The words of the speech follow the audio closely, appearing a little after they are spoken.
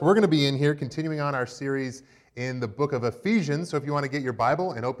We're going to be in here continuing on our series in the book of Ephesians. So if you want to get your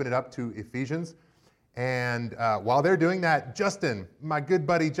Bible and open it up to Ephesians. And while they're doing that, Justin, my good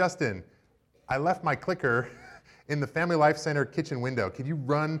buddy Justin, I left my clicker in the Family Life Center kitchen window. Could you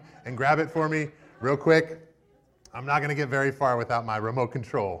run and grab it for me real quick? I'm not going to get very far without my remote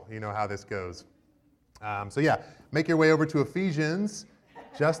control. You know how this goes. So yeah, make your way over to Ephesians.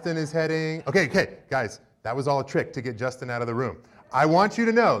 Justin is heading. Okay, guys, that was all a trick to get Justin out of the room. I want you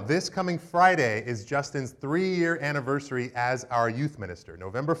to know this coming Friday is Justin's 3-year anniversary as our youth minister.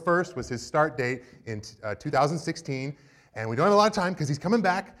 November 1st was his start date in 2016, and we don't have a lot of time because he's coming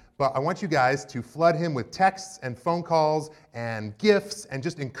back, but I want you guys to flood him with texts and phone calls and gifts and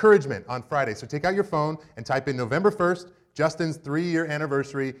just encouragement on Friday. So take out your phone and type in November 1st, Justin's 3-year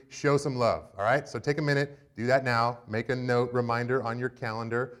anniversary, show some love, all right? So take a minute, do that now, make a note reminder on your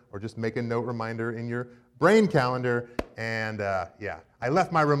calendar, or just make a note reminder in your brain calendar, and yeah, I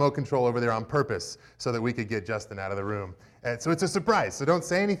left my remote control over there on purpose so that we could get Justin out of the room. And so it's a surprise, so don't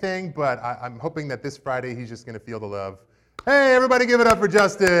say anything, but I'm hoping that this Friday he's just going to feel the love. Hey, everybody give it up for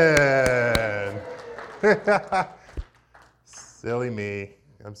Justin! Silly me.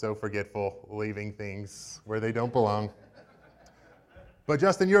 I'm so forgetful, leaving things where they don't belong. But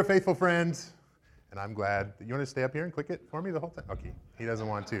Justin, you're a faithful friend, and I'm glad. You want to stay up here and click it for me the whole time? Okay, he doesn't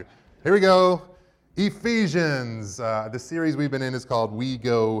want to. Here we go. Ephesians. The series we've been in is called We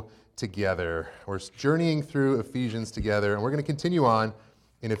Go Together. We're journeying through Ephesians together, and we're going to continue on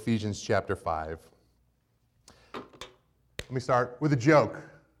in Ephesians chapter 5. Let me start with a joke,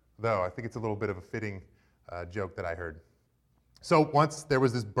 though. I think it's a little bit of a fitting joke that I heard. So once there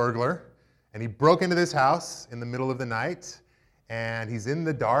was this burglar, and he broke into this house in the middle of the night, and he's in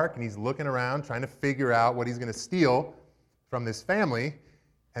the dark, and he's looking around trying to figure out what he's going to steal from this family.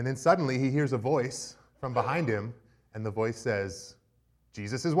 And then suddenly he hears a voice from behind him, and the voice says,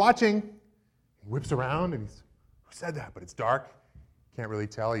 "Jesus is watching." He whips around, and he's, "Who said that?" But it's dark. Can't really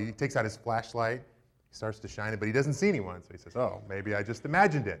tell. He takes out his flashlight. He starts to shine it, but he doesn't see anyone. So he says, "Oh, maybe I just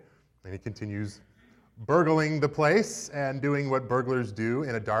imagined it." And he continues burgling the place and doing what burglars do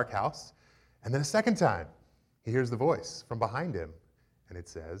in a dark house. And then a second time, he hears the voice from behind him, and it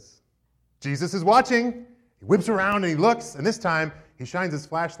says, "Jesus is watching." He whips around and he looks, and this time he shines his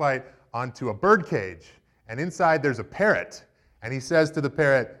flashlight onto a bird cage, and inside there's a parrot. And he says to the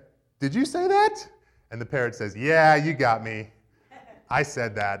parrot, "Did you say that?" And the parrot says, "Yeah, you got me. I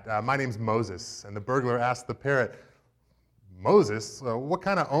said that. My name's Moses." And the burglar asks the parrot, "Moses? What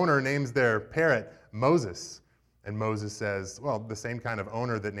kind of owner names their parrot Moses?" And Moses says, "Well, the same kind of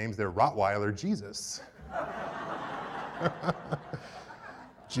owner that names their Rottweiler Jesus."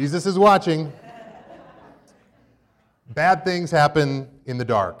 Jesus is watching. Bad things happen in the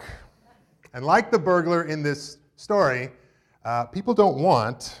dark. And like the burglar in this story, people don't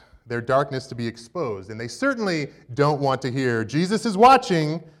want their darkness to be exposed. And they certainly don't want to hear "Jesus is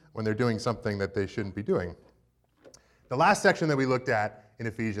watching" when they're doing something that they shouldn't be doing. The last section that we looked at in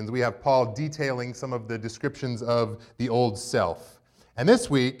Ephesians, we have Paul detailing some of the descriptions of the old self. And this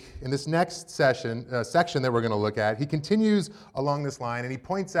week, in this next section that we're going to look at, he continues along this line, and he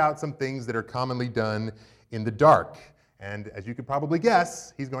points out some things that are commonly done in the dark. And as you could probably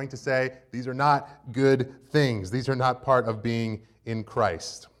guess, he's going to say, these are not good things. These are not part of being in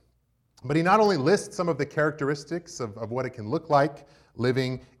Christ. But he not only lists some of the characteristics of what it can look like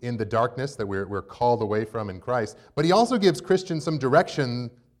living in the darkness that we're called away from in Christ, but he also gives Christians some direction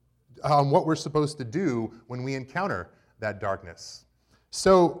on what we're supposed to do when we encounter that darkness.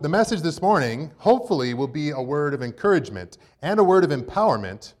 So the message this morning, hopefully, will be a word of encouragement and a word of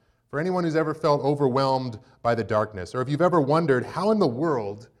empowerment for anyone who's ever felt overwhelmed by the darkness, or if you've ever wondered, how in the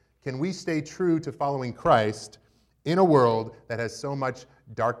world can we stay true to following Christ in a world that has so much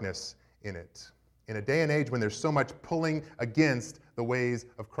darkness in it? In a day and age when there's so much pulling against the ways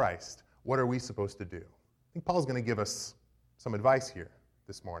of Christ, what are we supposed to do? I think Paul's going to give us some advice here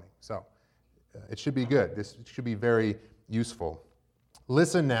this morning. So it should be good. This should be very useful.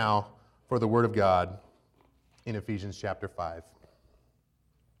 Listen now for the word of God in Ephesians chapter 5.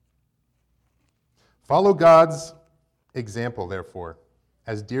 Follow God's example, therefore,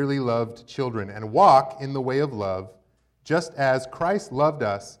 as dearly loved children, and walk in the way of love, just as Christ loved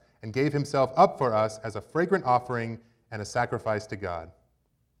us and gave himself up for us as a fragrant offering and a sacrifice to God.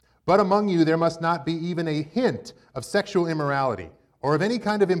 But among you there must not be even a hint of sexual immorality, or of any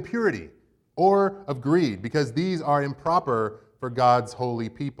kind of impurity, or of greed, because these are improper for God's holy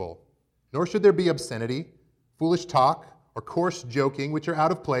people. Nor should there be obscenity, foolish talk, or coarse joking, which are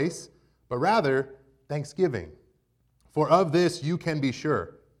out of place, but rather thanksgiving. For of this you can be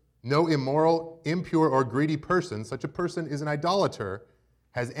sure. No immoral, impure, or greedy person, such a person is an idolater,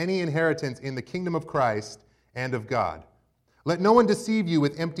 has any inheritance in the kingdom of Christ and of God. Let no one deceive you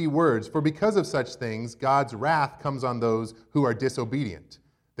with empty words, for because of such things, God's wrath comes on those who are disobedient.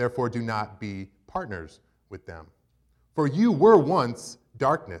 Therefore, do not be partners with them. For you were once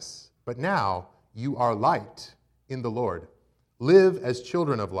darkness, but now you are light in the Lord. Live as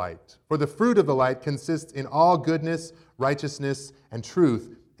children of light. For the fruit of the light consists in all goodness, righteousness, and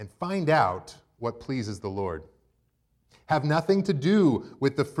truth, and find out what pleases the Lord. Have nothing to do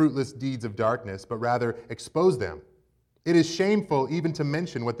with the fruitless deeds of darkness, but rather expose them. It is shameful even to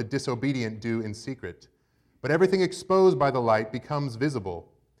mention what the disobedient do in secret. But everything exposed by the light becomes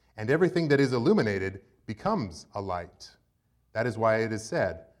visible, and everything that is illuminated becomes a light. That is why it is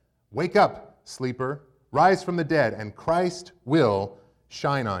said, "Wake up, sleeper, rise from the dead, and Christ will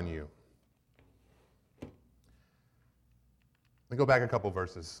shine on you." Let me go back a couple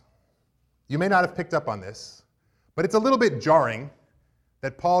verses. You may not have picked up on this, but it's a little bit jarring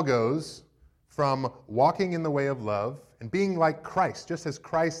that Paul goes from walking in the way of love and being like Christ, just as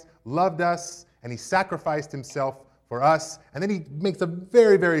Christ loved us and he sacrificed himself for us, and then he makes a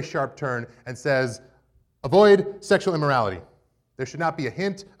very, very sharp turn and says, avoid sexual immorality. There should not be a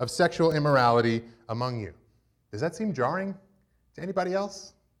hint of sexual immorality among you. Does that seem jarring to anybody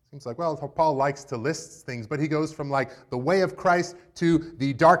else? Seems like, well, Paul likes to list things, but he goes from like the way of Christ to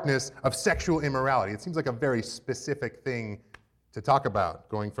the darkness of sexual immorality. It seems like a very specific thing to talk about,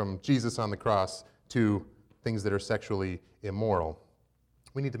 going from Jesus on the cross to things that are sexually immoral.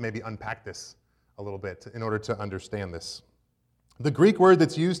 We need to maybe unpack this a little bit in order to understand this. The Greek word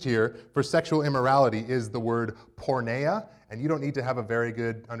that's used here for sexual immorality is the word porneia, and you don't need to have a very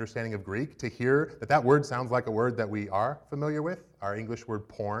good understanding of Greek to hear that that word sounds like a word that we are familiar with. Our English word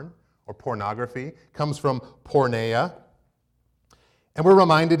porn or pornography comes from porneia. And we're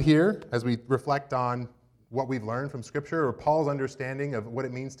reminded here, as we reflect on what we've learned from Scripture, or Paul's understanding of what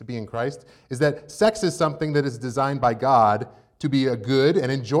it means to be in Christ, is that sex is something that is designed by God to be a good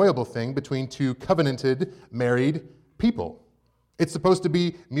and enjoyable thing between two covenanted, married people. It's supposed to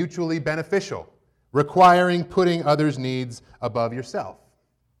be mutually beneficial, requiring putting others' needs above yourself.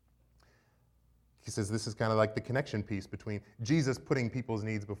 He says this is kind of like the connection piece between Jesus putting people's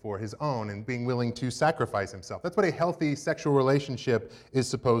needs before his own and being willing to sacrifice himself. That's what a healthy sexual relationship is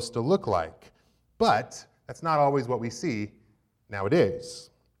supposed to look like. But that's not always what we see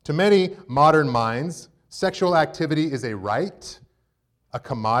nowadays. To many modern minds, sexual activity is a right, a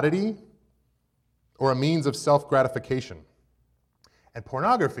commodity, or a means of self-gratification. And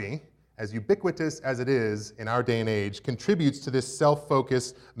pornography, as ubiquitous as it is in our day and age, contributes to this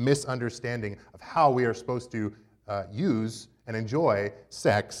self-focused misunderstanding of how we are supposed to use and enjoy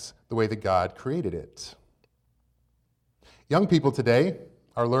sex the way that God created it. Young people today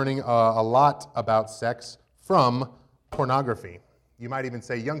are learning a lot about sex from pornography. You might even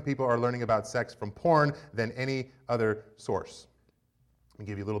say young people are learning about sex from porn than any other source. Let me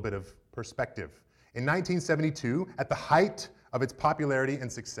give you a little bit of perspective. In 1972, at the height of its popularity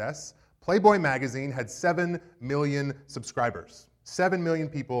and success, Playboy magazine had 7 million subscribers. 7 million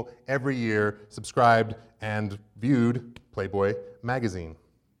people every year subscribed and viewed Playboy magazine.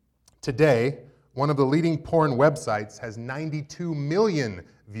 Today, one of the leading porn websites has 92 million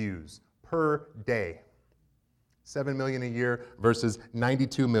views per day. 7 million a year versus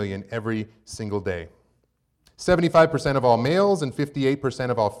 92 million every single day. 75% of all males and 58%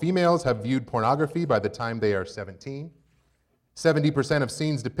 of all females have viewed pornography by the time they are 17. 70% of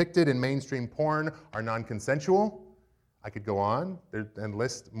scenes depicted in mainstream porn are non-consensual. I could go on and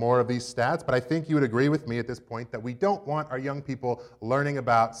list more of these stats, but I think you would agree with me at this point that we don't want our young people learning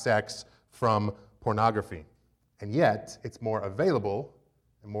about sex from pornography. And yet, it's more available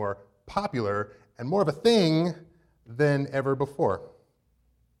and more popular and more of a thing than ever before.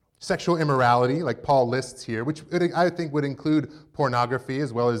 Sexual immorality, like Paul lists here, which I think would include pornography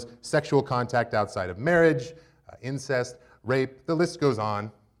as well as sexual contact outside of marriage, incest, rape, the list goes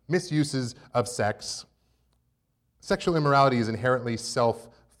on, misuses of sex. Sexual immorality is inherently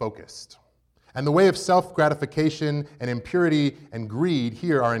self-focused. And the way of self-gratification and impurity and greed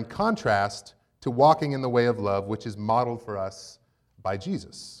here are in contrast to walking in the way of love, which is modeled for us by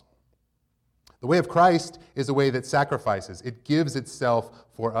Jesus. The way of Christ is a way that sacrifices. It gives itself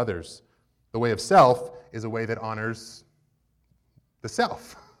for others. The way of self is a way that honors the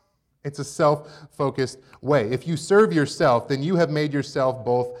self. It's a self-focused way. If you serve yourself, then you have made yourself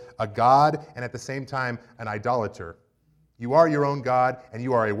both a god and at the same time an idolater. You are your own God, and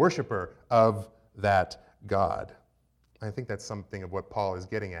you are a worshiper of that God. I think that's something of what Paul is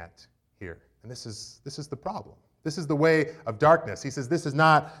getting at here. And this is the problem. This is the way of darkness. He says this is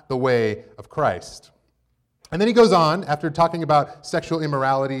not the way of Christ. And then he goes on, after talking about sexual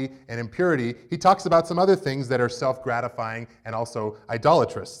immorality and impurity, he talks about some other things that are self-gratifying and also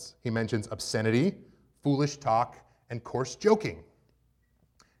idolatrous. He mentions obscenity, foolish talk, and coarse joking.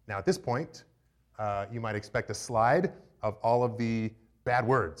 Now, at this point, you might expect a slide of all of the bad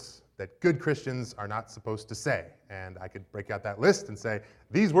words that good Christians are not supposed to say. And I could break out that list and say,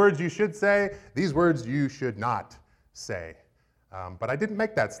 these words you should say, these words you should not say. But I didn't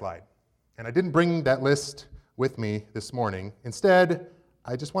make that slide. And I didn't bring that list with me this morning. Instead,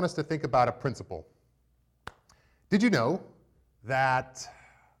 I just want us to think about a principle. Did you know that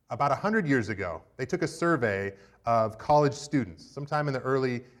about 100 years ago, they took a survey of college students, sometime in the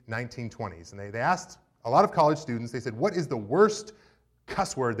early 1920s, and they asked a lot of college students, they said, what is the worst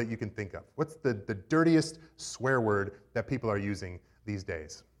cuss word that you can think of? What's the dirtiest swear word that people are using these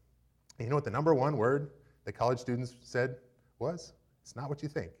days? And you know what the number one word that college students said was? It's not what you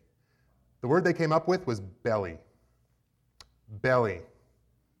think. The word they came up with was belly. Belly.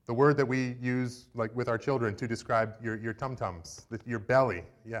 The word that we use like with our children to describe your tum-tums, your belly.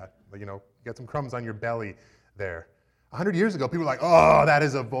 Yeah, you got some crumbs on your belly there. 100 years ago, people were like, oh, that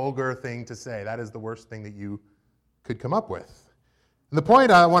is a vulgar thing to say. That is the worst thing that you could come up with. And the point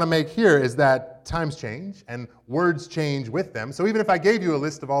I want to make here is that times change and words change with them. So even if I gave you a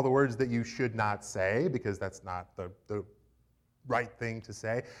list of all the words that you should not say, because that's not the right thing to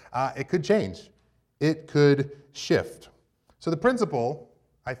say, it could change. It could shift. So the principle,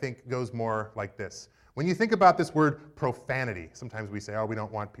 I think, goes more like this. When you think about this word profanity, sometimes we say, oh, we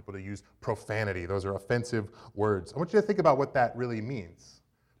don't want people to use profanity. Those are offensive words. I want you to think about what that really means.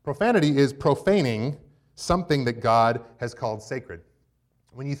 Profanity is profaning something that God has called sacred.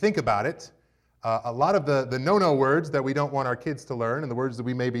 When you think about it, a lot of the no-no words that we don't want our kids to learn and the words that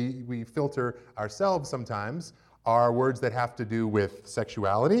we filter ourselves sometimes are words that have to do with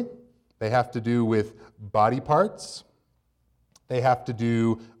sexuality. They have to do with body parts. They have to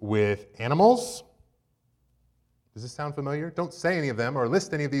do with animals. Does this sound familiar? Don't say any of them or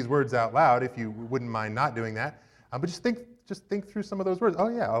list any of these words out loud if you wouldn't mind not doing that. But just think through some of those words. Oh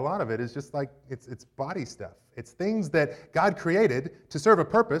yeah, a lot of it is just like it's body stuff. It's things that God created to serve a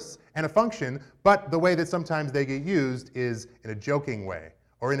purpose and a function, but the way that sometimes they get used is in a joking way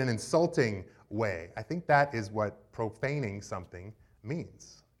or in an insulting way. I think that is what profaning something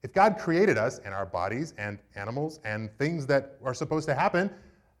means. If God created us and our bodies and animals and things that are supposed to happen,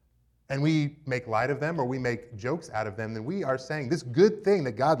 and we make light of them or we make jokes out of them, then we are saying this good thing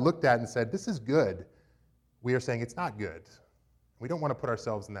that God looked at and said, this is good, we are saying it's not good. We don't want to put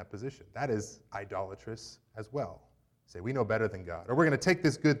ourselves in that position. That is idolatrous as well. Say, we know better than God. Or we're going to take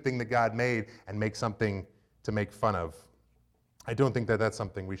this good thing that God made and make something to make fun of. I don't think that that's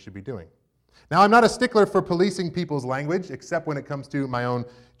something we should be doing. Now, I'm not a stickler for policing people's language, except when it comes to my own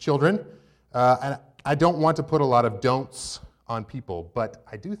children. And I don't want to put a lot of don'ts on people, but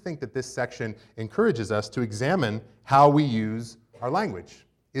I do think that this section encourages us to examine how we use our language.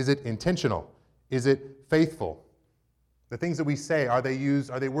 Is it intentional? Is it faithful? The things that we say, are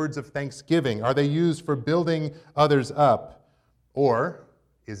they words of thanksgiving? Are they used for building others up? Or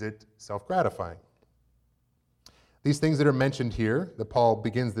is it self-gratifying? These things that are mentioned here, that Paul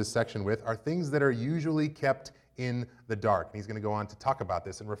begins this section with, are things that are usually kept in the dark. And he's going to go on to talk about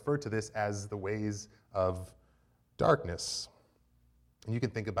this and refer to this as the ways of darkness. And you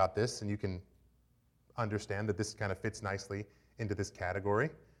can think about this and you can understand that this kind of fits nicely into this category.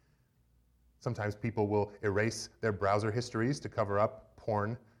 Sometimes people will erase their browser histories to cover up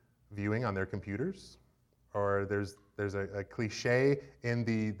porn viewing on their computers. Or there's a cliche in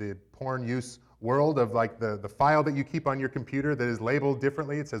the porn use world of like the file that you keep on your computer that is labeled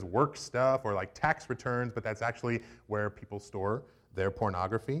differently. It says work stuff or like tax returns, but that's actually where people store their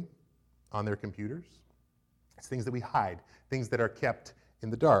pornography on their computers. It's things that we hide, things that are kept in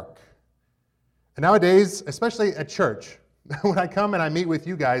the dark. And nowadays, especially at church, when I come and I meet with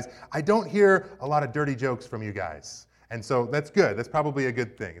you guys, I don't hear a lot of dirty jokes from you guys. And so that's good. That's probably a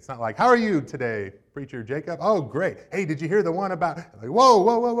good thing. It's not like, how are you today, Preacher Jacob? Oh, great. Hey, did you hear the one about, like,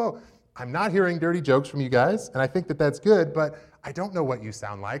 whoa. I'm not hearing dirty jokes from you guys, and I think that that's good, but I don't know what you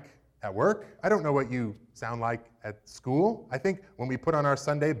sound like at work. I don't know what you sound like at school. I think when we put on our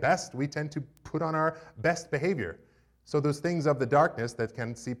Sunday best, we tend to put on our best behavior. So those things of the darkness that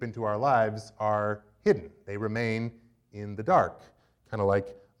can seep into our lives are hidden. They remain in the dark, kind of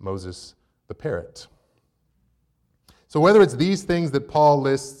like Moses the parrot. So whether it's these things that Paul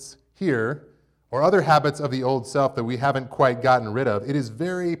lists here or other habits of the old self that we haven't quite gotten rid of, it is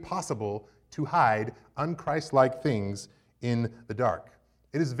very possible to hide unchristlike things in the dark.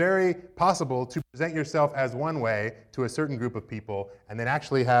 It is very possible to present yourself as one way to a certain group of people and then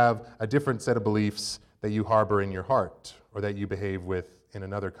actually have a different set of beliefs that you harbor in your heart or that you behave with in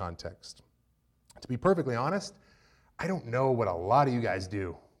another context. To be perfectly honest, I don't know what a lot of you guys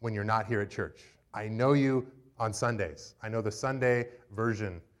do when you're not here at church. I know you on Sundays. I know the Sunday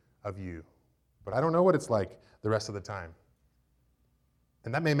version of you, but I don't know what it's like the rest of the time.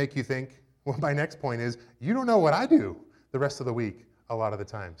 And that may make you think, well, my next point is, you don't know what I do the rest of the week a lot of the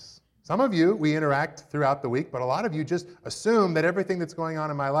times. Some of you, we interact throughout the week, but a lot of you just assume that everything that's going on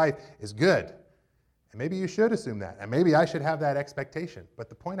in my life is good. And maybe you should assume that, and maybe I should have that expectation. But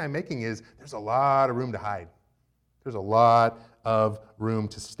the point I'm making is there's a lot of room to hide. There's a lot of room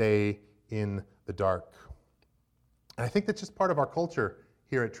to stay in the dark. And I think that's just part of our culture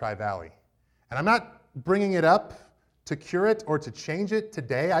here at Tri-Valley. And I'm not bringing it up to cure it or to change it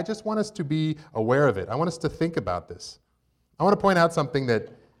today. I just want us to be aware of it. I want us to think about this. I want to point out something that,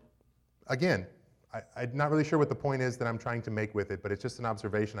 again, I'm not really sure what the point is that I'm trying to make with it, but it's just an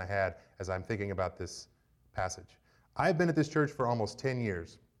observation I had as I'm thinking about this passage. I've been at this church for almost 10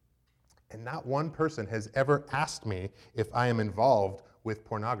 years, and not one person has ever asked me if I am involved with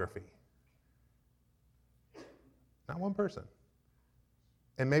pornography. Not one person.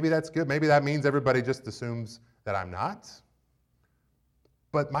 And maybe that's good. Maybe that means everybody just assumes that I'm not.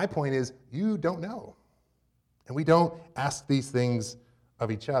 But my point is, you don't know. And we don't ask these things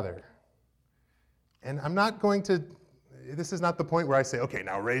of each other. And I'm not going to, this is not the point where I say, okay,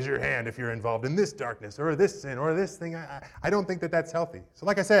 now raise your hand if you're involved in this darkness or this sin or this thing. I don't think that that's healthy. So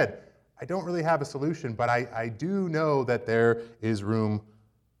like I said, I don't really have a solution, but I do know that there is room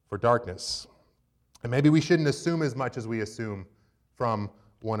for darkness. And maybe we shouldn't assume as much as we assume from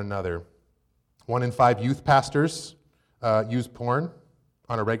one another. 1 in 5 youth pastors use porn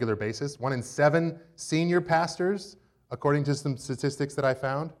on a regular basis. 1 in 7 senior pastors, according to some statistics that I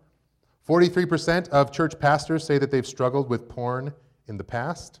found. 43% of church pastors say that they've struggled with porn in the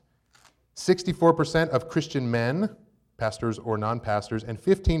past. 64% of Christian men, pastors or non-pastors, and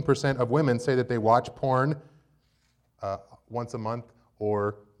 15% of women say that they watch porn once a month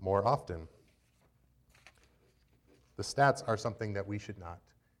or more often. The stats are something that we should not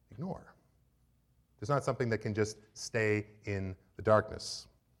ignore. It's not something that can just stay in the darkness.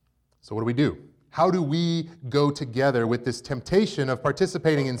 So what do we do? How do we go together with this temptation of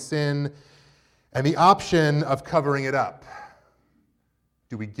participating in sin and the option of covering it up?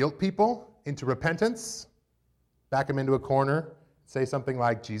 Do we guilt people into repentance, back them into a corner, say something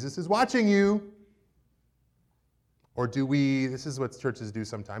like, Jesus is watching you? Or do we, this is what churches do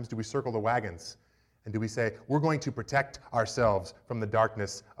sometimes, do we circle the wagons? And do we say, we're going to protect ourselves from the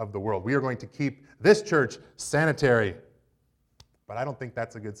darkness of the world? We are going to keep this church sanitary. But I don't think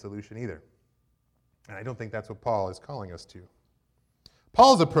that's a good solution either. And I don't think that's what Paul is calling us to.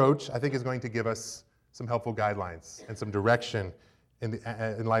 Paul's approach, I think, is going to give us some helpful guidelines and some direction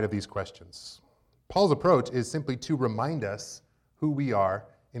in light of these questions. Paul's approach is simply to remind us who we are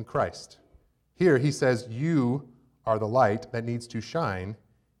in Christ. Here he says, you are the light that needs to shine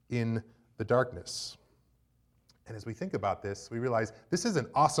in the darkness. And as we think about this, we realize this is an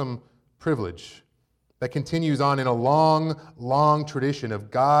awesome privilege that continues on in a long, long tradition of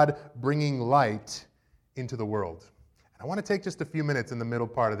God bringing light into the world. And I want to take just a few minutes in the middle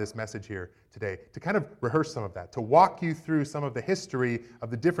part of this message here today to kind of rehearse some of that, to walk you through some of the history of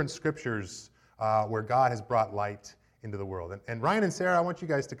the different scriptures where God has brought light into the world. And Ryan and Sarah, I want you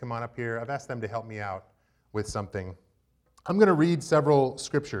guys to come on up here. I've asked them to help me out with something. I'm going to read several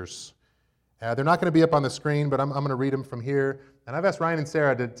scriptures. They're not going to be up on the screen, but I'm going to read them from here. And I've asked Ryan and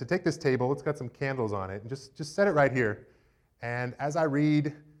Sarah to take this table. It's got some candles on it. And just set it right here. And as I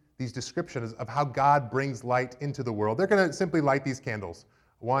read these descriptions of how God brings light into the world, they're going to simply light these candles,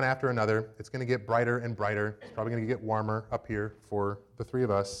 one after another. It's going to get brighter and brighter. It's probably going to get warmer up here for the three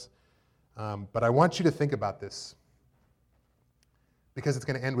of us. But I want you to think about this, because it's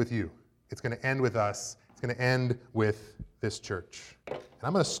going to end with you. It's going to end with us. It's going to end with this church. And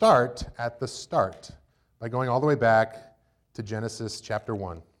I'm going to start at the start by going all the way back to Genesis chapter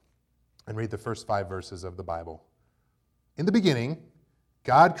 1 and read the first 5 verses of the Bible. In the beginning,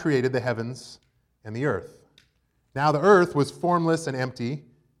 God created the heavens and the earth. Now the earth was formless and empty.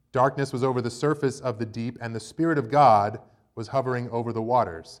 Darkness was over the surface of the deep, and the Spirit of God was hovering over the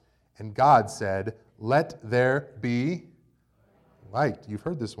waters. And God said, "Let there be light." You've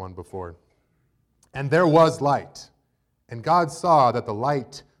heard this one before. And there was light. And God saw that the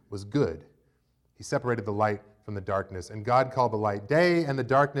light was good. He separated the light from the darkness. And God called the light day, and the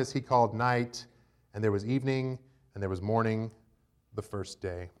darkness he called night. And there was evening, and there was morning, the first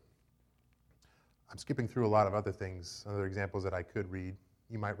day. I'm skipping through a lot of other things, other examples that I could read.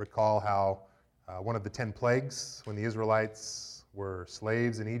 You might recall how one of the 10 plagues, when the Israelites were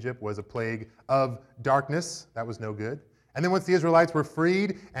slaves in Egypt was a plague of darkness. That was no good. And then once the Israelites were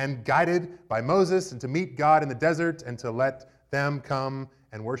freed and guided by Moses and to meet God in the desert and to let them come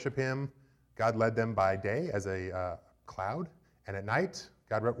and worship him, God led them by day as a cloud, and at night,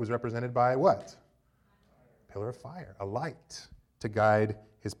 God was represented by what? Pillar of fire, a light to guide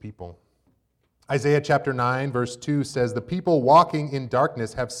his people. Isaiah chapter 9, verse 2 says, "The people walking in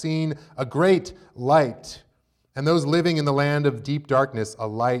darkness have seen a great light, and those living in the land of deep darkness, a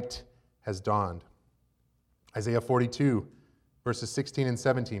light has dawned." Isaiah 42, verses 16 and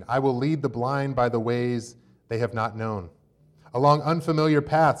 17, "I will lead the blind by the ways they have not known. Along unfamiliar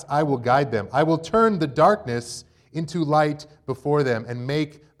paths I will guide them. I will turn the darkness into light before them and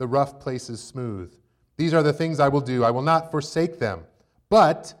make the rough places smooth. These are the things I will do. I will not forsake them.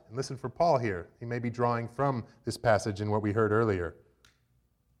 But," and listen for Paul here. He may be drawing from this passage in what we heard earlier.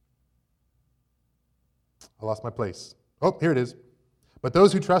 I lost my place. Oh, here it is. "But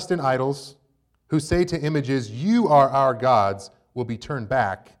those who trust in idols, who say to images, 'You are our gods,' will be turned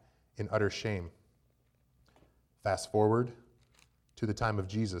back in utter shame." Fast forward to the time of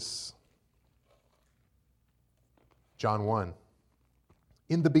Jesus. John 1.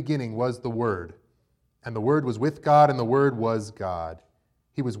 "In the beginning was the Word, and the Word was with God, and the Word was God.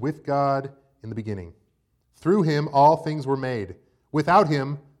 He was with God in the beginning. Through him all things were made. Without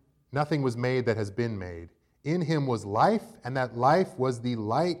him nothing was made that has been made. In him was life, and that life was the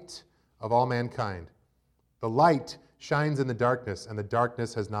light of all mankind. The light shines in the darkness, and the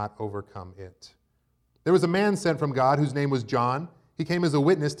darkness has not overcome it. There was a man sent from God whose name was John. He came as a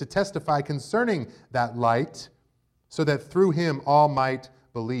witness to testify concerning that light, so that through him all might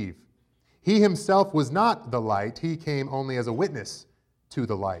believe. He himself was not the light. He came only as a witness to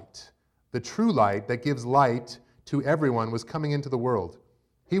the light. The true light that gives light to everyone was coming into the world.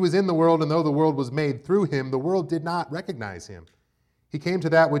 He was in the world, and though the world was made through him, the world did not recognize him. He came to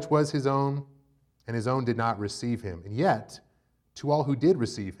that which was his own, and his own did not receive him. And yet, to all who did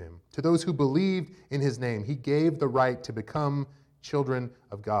receive him, to those who believed in his name, he gave the right to become children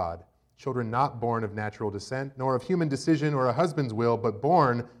of God, children not born of natural descent, nor of human decision or a husband's will, but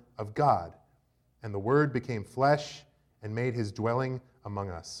born of God. And the Word became flesh and made his dwelling among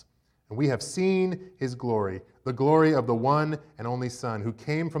us. And we have seen his glory, the glory of the one and only Son, who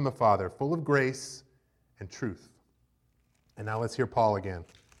came from the Father, full of grace and truth." And now let's hear Paul again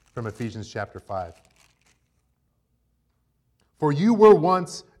from Ephesians chapter 5. "For you were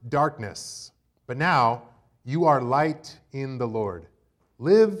once darkness, but now you are light in the Lord.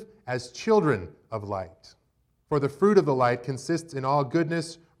 Live as children of light. For the fruit of the light consists in all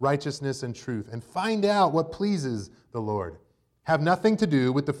goodness, righteousness, and truth. And find out what pleases the Lord. Have nothing to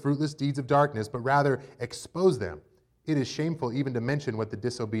do with the fruitless deeds of darkness, but rather expose them. It is shameful even to mention what the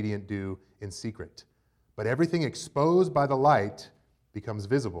disobedient do in secret. But everything exposed by the light becomes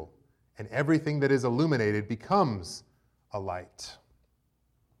visible, and everything that is illuminated becomes a light."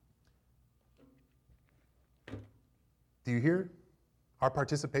 Do you hear our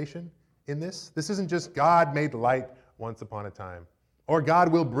participation in this? This isn't just God made light once upon a time, or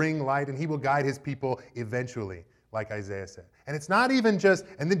God will bring light and he will guide his people eventually, like Isaiah said. And it's not even just,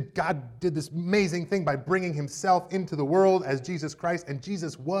 and then God did this amazing thing by bringing himself into the world as Jesus Christ, and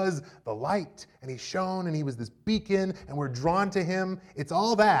Jesus was the light, and he shone, and he was this beacon, and we're drawn to him. It's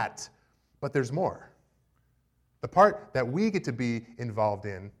all that, but there's more. The part that we get to be involved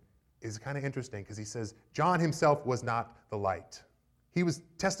in is kind of interesting, because he says John himself was not the light. He was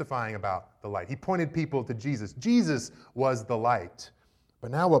testifying about the light. He pointed people to Jesus. Jesus was the light. But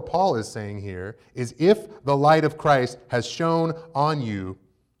now what Paul is saying here is if the light of Christ has shone on you,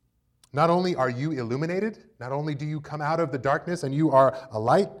 not only are you illuminated, not only do you come out of the darkness and you are a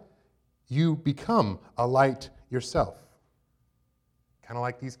light, you become a light yourself. Kind of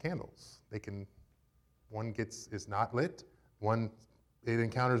like these candles. One is not lit, it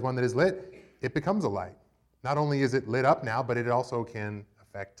encounters one that is lit, it becomes a light. Not only is it lit up now, but it also can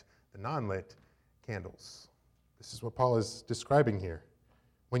affect the non-lit candles. This is what Paul is describing here.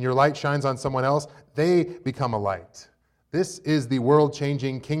 When your light shines on someone else, they become a light. This is the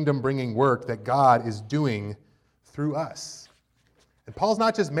world-changing, kingdom-bringing work that God is doing through us. And Paul's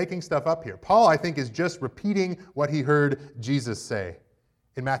not just making stuff up here. Paul, I think, is just repeating what he heard Jesus say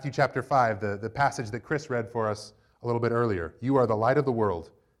in Matthew chapter 5, the passage that Chris read for us a little bit earlier. "You are the light of the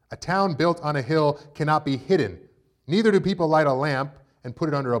world. A town built on a hill cannot be hidden. Neither do people light a lamp and put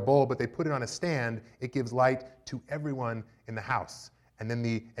it under a bowl, but they put it on a stand. It gives light to everyone in the house." And then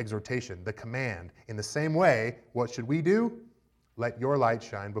the exhortation, the command. In the same way, what should we do? "Let your light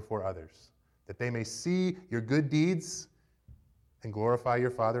shine before others, that they may see your good deeds and glorify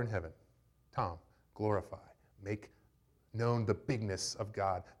your Father in heaven." Tom, glorify. Make known the bigness of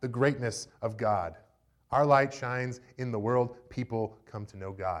God, the greatness of God. Our light shines in the world. People come to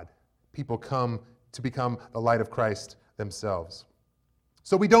know God. People come to become the light of Christ themselves.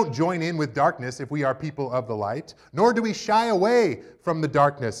 So we don't join in with darkness if we are people of the light, nor do we shy away from the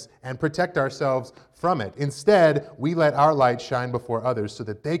darkness and protect ourselves from it. Instead, we let our light shine before others so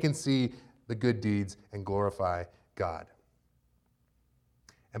that they can see the good deeds and glorify God.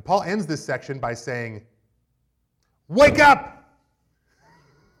 And Paul ends this section by saying, "Wake up!"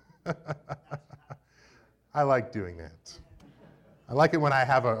 I like doing that. I like it when I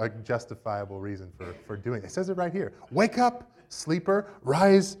have a justifiable reason for doing it. It says it right here. Wake up, sleeper,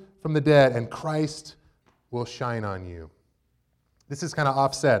 rise from the dead, and Christ will shine on you. This is kind of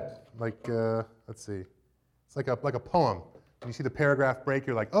offset. Like, let's see. It's like a poem. When you see the paragraph break,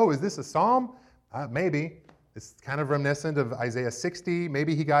 you're like, oh, is this a psalm? Maybe. It's kind of reminiscent of Isaiah 60.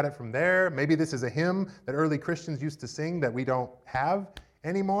 Maybe he got it from there. Maybe this is a hymn that early Christians used to sing that we don't have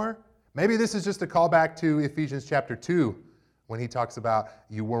anymore. Maybe this is just a callback to Ephesians chapter 2 when he talks about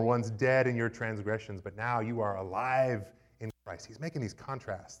you were once dead in your transgressions, but now you are alive in Christ. He's making these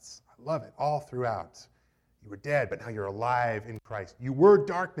contrasts. I love it all throughout. You were dead, but now you're alive in Christ. You were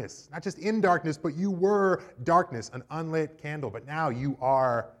darkness, not just in darkness, but you were darkness, an unlit candle. But now you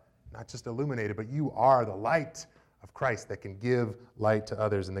are not just illuminated, but you are the light of Christ that can give light to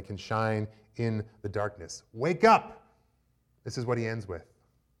others and that can shine in the darkness. Wake up! This is what he ends with.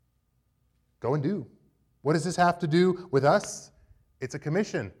 Go and do. What does this have to do with us? It's a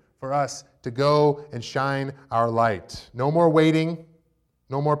commission for us to go and shine our light. No more waiting,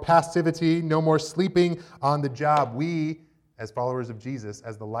 no more passivity, no more sleeping on the job. We, as followers of Jesus,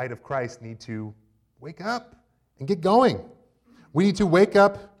 as the light of Christ, need to wake up and get going. We need to wake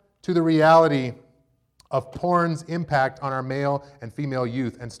up to the reality of porn's impact on our male and female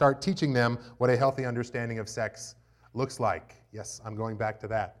youth and start teaching them what a healthy understanding of sex looks like. Yes, I'm going back to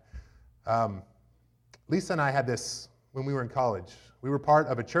that. Lisa and I had this when we were in college. We were part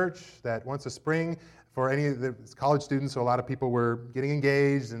of a church that once a spring, for any of the college students, so a lot of people were getting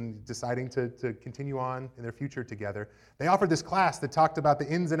engaged and deciding to continue on in their future together. They offered this class that talked about the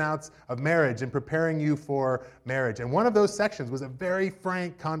ins and outs of marriage and preparing you for marriage. And one of those sections was a very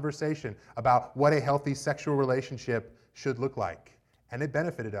frank conversation about what a healthy sexual relationship should look like. And it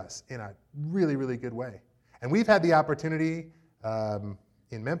benefited us in a really, really good way. And we've had the opportunity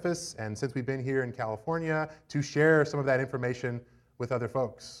in Memphis, and since we've been here in California, to share some of that information with other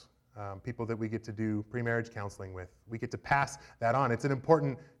folks, people that we get to do pre-marriage counseling with. We get to pass that on. It's an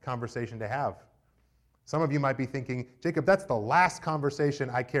important conversation to have. Some of you might be thinking, Jacob, that's the last conversation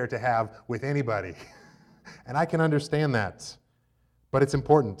I care to have with anybody. And I can understand that. But it's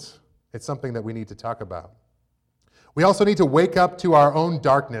important. It's something that we need to talk about. We also need to wake up to our own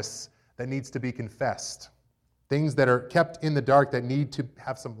darkness that needs to be confessed. Things that are kept in the dark that need to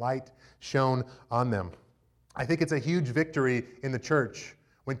have some light shone on them. I think it's a huge victory in the church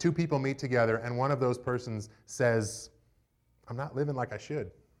when two people meet together and one of those persons says, I'm not living like I should.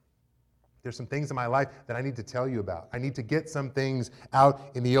 There's some things in my life that I need to tell you about. I need to get some things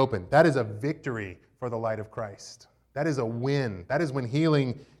out in the open. That is a victory for the light of Christ. That is a win. That is when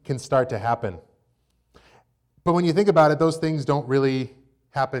healing can start to happen. But when you think about it, those things don't really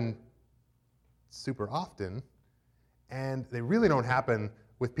happen super often. And they really don't happen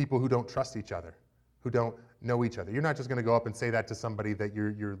with people who don't trust each other, who don't know each other. You're not just going to go up and say that to somebody that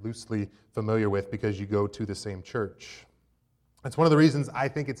you're loosely familiar with because you go to the same church. That's one of the reasons I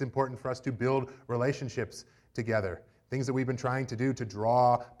think it's important for us to build relationships together, things that we've been trying to do to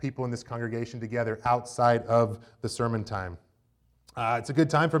draw people in this congregation together outside of the sermon time. It's a good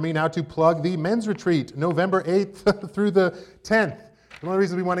time for me now to plug the men's retreat, November 8th through the 10th. One of the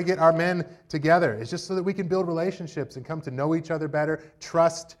reasons we want to get our men together is just so that we can build relationships and come to know each other better,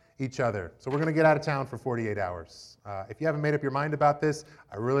 trust each other. So we're going to get out of town for 48 hours. If you haven't made up your mind about this,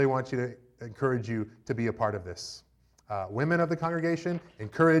 I really want you to encourage you to be a part of this. Women of the congregation,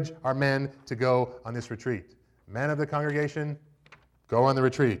 encourage our men to go on this retreat. Men of the congregation, go on the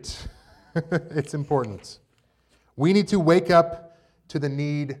retreat. It's important. We need to wake up to the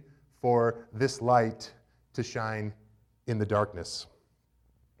need for this light to shine in the darkness.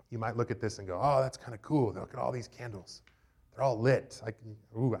 You might look at this and go, oh, that's kind of cool. Look at all these candles. They're all lit. I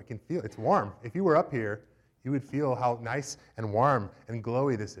can feel it. It's warm. If you were up here, you would feel how nice and warm and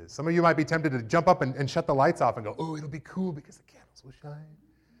glowy this is. Some of you might be tempted to jump up and shut the lights off and go, oh, it'll be cool because the candles will shine.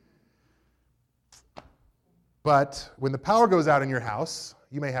 But when the power goes out in your house,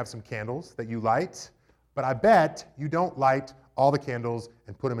 you may have some candles that you light, but I bet you don't light all the candles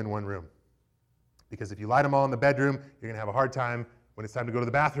and put them in one room. Because if you light them all in the bedroom, you're going to have a hard time when it's time to go to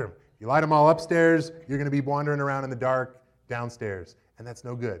the bathroom. If you light them all upstairs, you're going to be wandering around in the dark downstairs, and that's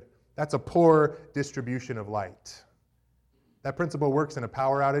no good. That's a poor distribution of light. That principle works in a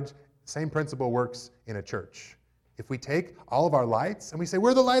power outage. Same principle works in a church. If we take all of our lights and we say,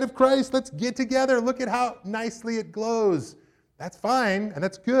 we're the light of Christ, let's get together, look at how nicely it glows. That's fine, and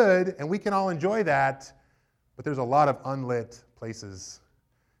that's good, and we can all enjoy that, but there's a lot of unlit places.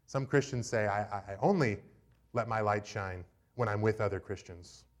 Some Christians say, I only let my light shine when I'm with other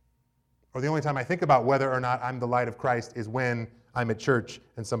Christians. Or the only time I think about whether or not I'm the light of Christ is when I'm at church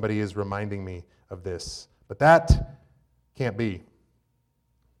and somebody is reminding me of this. But that can't be.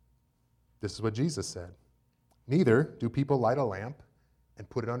 This is what Jesus said. Neither do people light a lamp and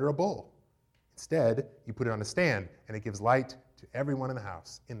put it under a bowl. Instead, you put it on a stand, and it gives light to everyone in the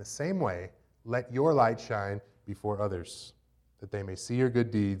house. In the same way, let your light shine before others, that they may see your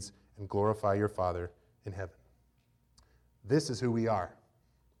good deeds and glorify your Father in heaven. This is who we are.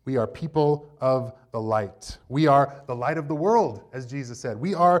 We are people of the light. We are the light of the world, as Jesus said.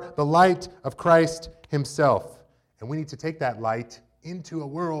 We are the light of Christ himself. And we need to take that light into a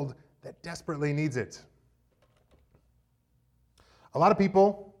world that desperately needs it. A lot of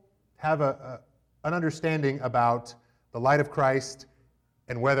people have an understanding about the light of Christ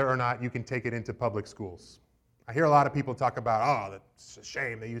and whether or not you can take it into public schools. I hear a lot of people talk about, oh, that's a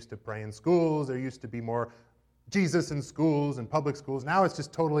shame. They used to pray in schools. There used to be more Jesus in schools and public schools. Now it's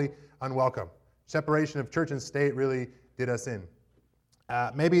just totally unwelcome. Separation of church and state really did us in.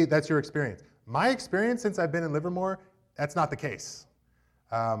 Maybe that's your experience. My experience since I've been in Livermore, that's not the case.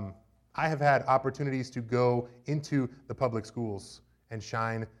 I have had opportunities to go into the public schools and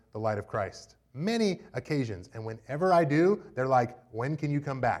shine the light of Christ. Many occasions. And whenever I do, they're like, when can you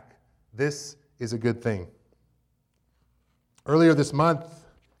come back? This is a good thing. Earlier this month,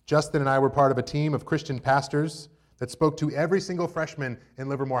 Justin and I were part of a team of Christian pastors that spoke to every single freshman in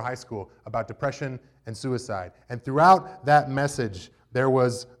Livermore High School about depression and suicide. And throughout that message, there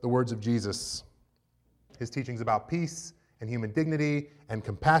was the words of Jesus. His teachings about peace and human dignity and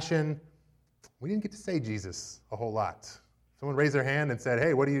compassion. We didn't get to say Jesus a whole lot. Someone raised their hand and said,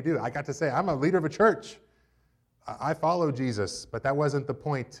 hey, what do you do? I got to say, I'm a leader of a church. I follow Jesus, but that wasn't the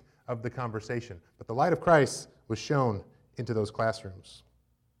point of the conversation. But the light of Christ was shown into those classrooms.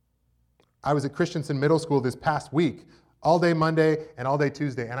 I was at Christensen Middle School this past week, all day Monday and all day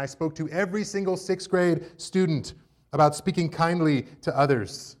Tuesday, and I spoke to every single 6th grade student about speaking kindly to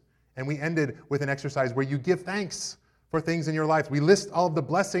others. And we ended with an exercise where you give thanks for things in your life. We list all of the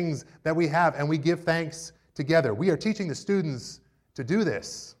blessings that we have, and we give thanks together. We are teaching the students to do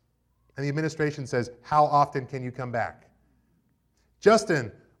this. And the administration says, how often can you come back?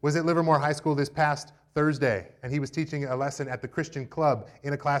 Justin was at Livermore High School this past Thursday, and he was teaching a lesson at the Christian Club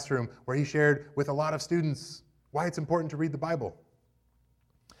in a classroom where he shared with a lot of students why it's important to read the Bible.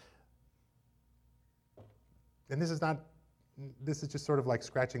 And this is just sort of like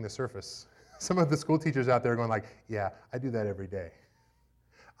scratching the surface. Some of the school teachers out there are going like, yeah, I do that every day.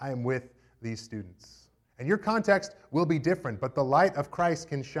 I am with these students. And your context will be different, but the light of Christ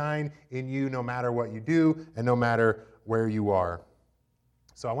can shine in you no matter what you do and no matter where you are.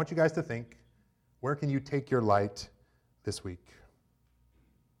 So I want you guys to think, where can you take your light this week?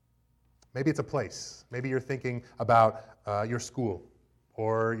 Maybe it's a place. Maybe you're thinking about your school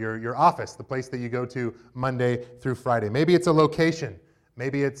or your office, the place that you go to Monday through Friday. Maybe it's a location.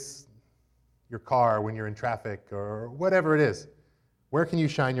 Maybe it's your car when you're in traffic or whatever it is. Where can you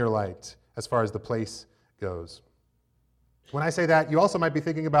shine your light as far as the place goes? When I say that, you also might be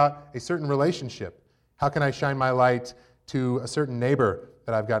thinking about a certain relationship. How can I shine my light to a certain neighbor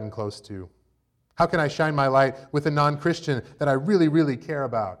that I've gotten close to? How can I shine my light with a non-Christian that I really, really care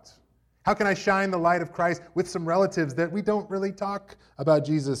about? How can I shine the light of Christ with some relatives that we don't really talk about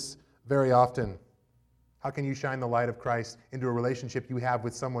Jesus very often? How can you shine the light of Christ into a relationship you have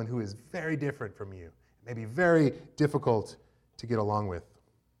with someone who is very different from you, maybe very difficult to get along with?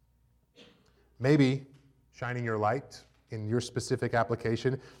 Maybe shining your light in your specific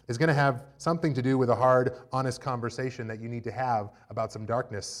application is going to have something to do with a hard, honest conversation that you need to have about some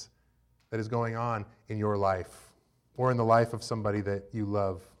darkness that is going on in your life or in the life of somebody that you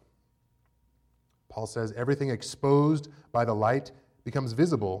love. Paul says, everything exposed by the light becomes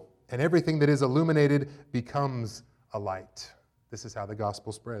visible, and everything that is illuminated becomes a light. This is how the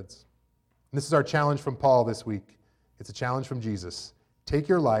gospel spreads. And this is our challenge from Paul this week. It's a challenge from Jesus. Take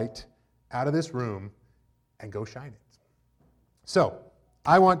your light out of this room and go shine it. So,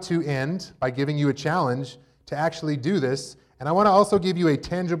 I want to end by giving you a challenge to actually do this, and I want to also give you a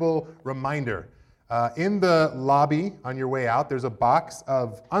tangible reminder. In the lobby on your way out, there's a box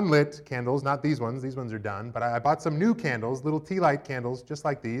of unlit candles, not these ones are done, but I bought some new candles, little tea light candles just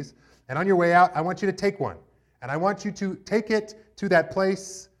like these, and on your way out, I want you to take one. And I want you to take it to that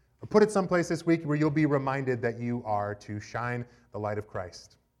place or put it someplace this week where you'll be reminded that you are to shine the light of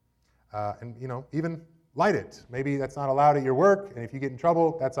Christ. And, even light it. Maybe that's not allowed at your work, and if you get in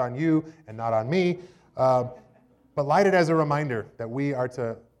trouble, that's on you and not on me. But light it as a reminder that we are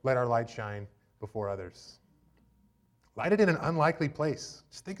to let our light shine before others. Light it in an unlikely place.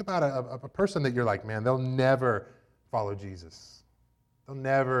 Just think about a person that you're like, man, they'll never follow Jesus. They'll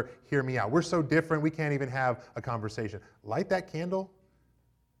never hear me out. We're so different, we can't even have a conversation. Light that candle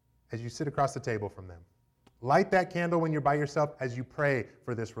as you sit across the table from them. Light that candle when you're by yourself as you pray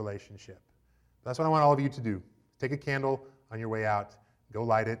for this relationship. That's what I want all of you to do. Take a candle on your way out, go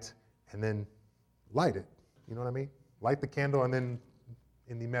light it, and then light it. You know what I mean? Light the candle and then,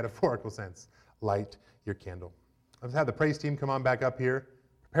 in the metaphorical sense, light your candle. Let's have the praise team come on back up here.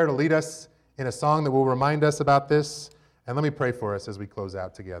 Prepare to lead us in a song that will remind us about this. And let me pray for us as we close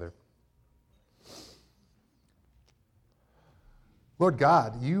out together. Lord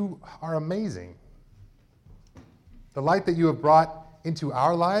God, you are amazing. The light that you have brought into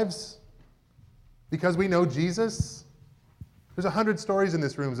our lives because we know Jesus. There's 100 stories in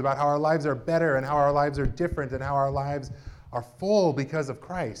this room about how our lives are better and how our lives are different and how our lives are full because of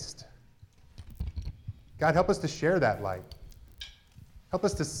Christ. God, help us to share that light. Help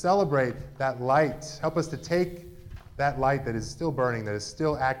us to celebrate that light. Help us to take that light that is still burning, that is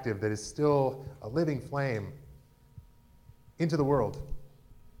still active, that is still a living flame into the world,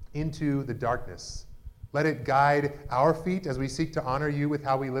 into the darkness. Let it guide our feet as we seek to honor you with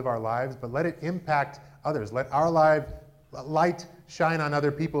how we live our lives, but let it impact others. Let our light shine on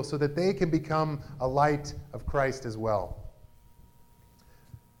other people so that they can become a light of Christ as well.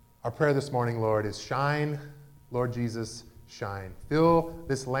 Our prayer this morning, Lord, is shine, Lord Jesus, shine. Fill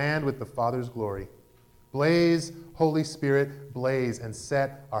this land with the Father's glory. Blaze, Holy Spirit, blaze and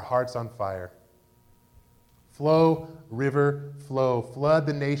set our hearts on fire. Flow, river, flow. Flood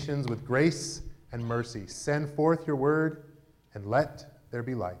the nations with grace and mercy. Send forth your word and let there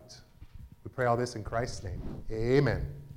be light. We pray all this in Christ's name. Amen.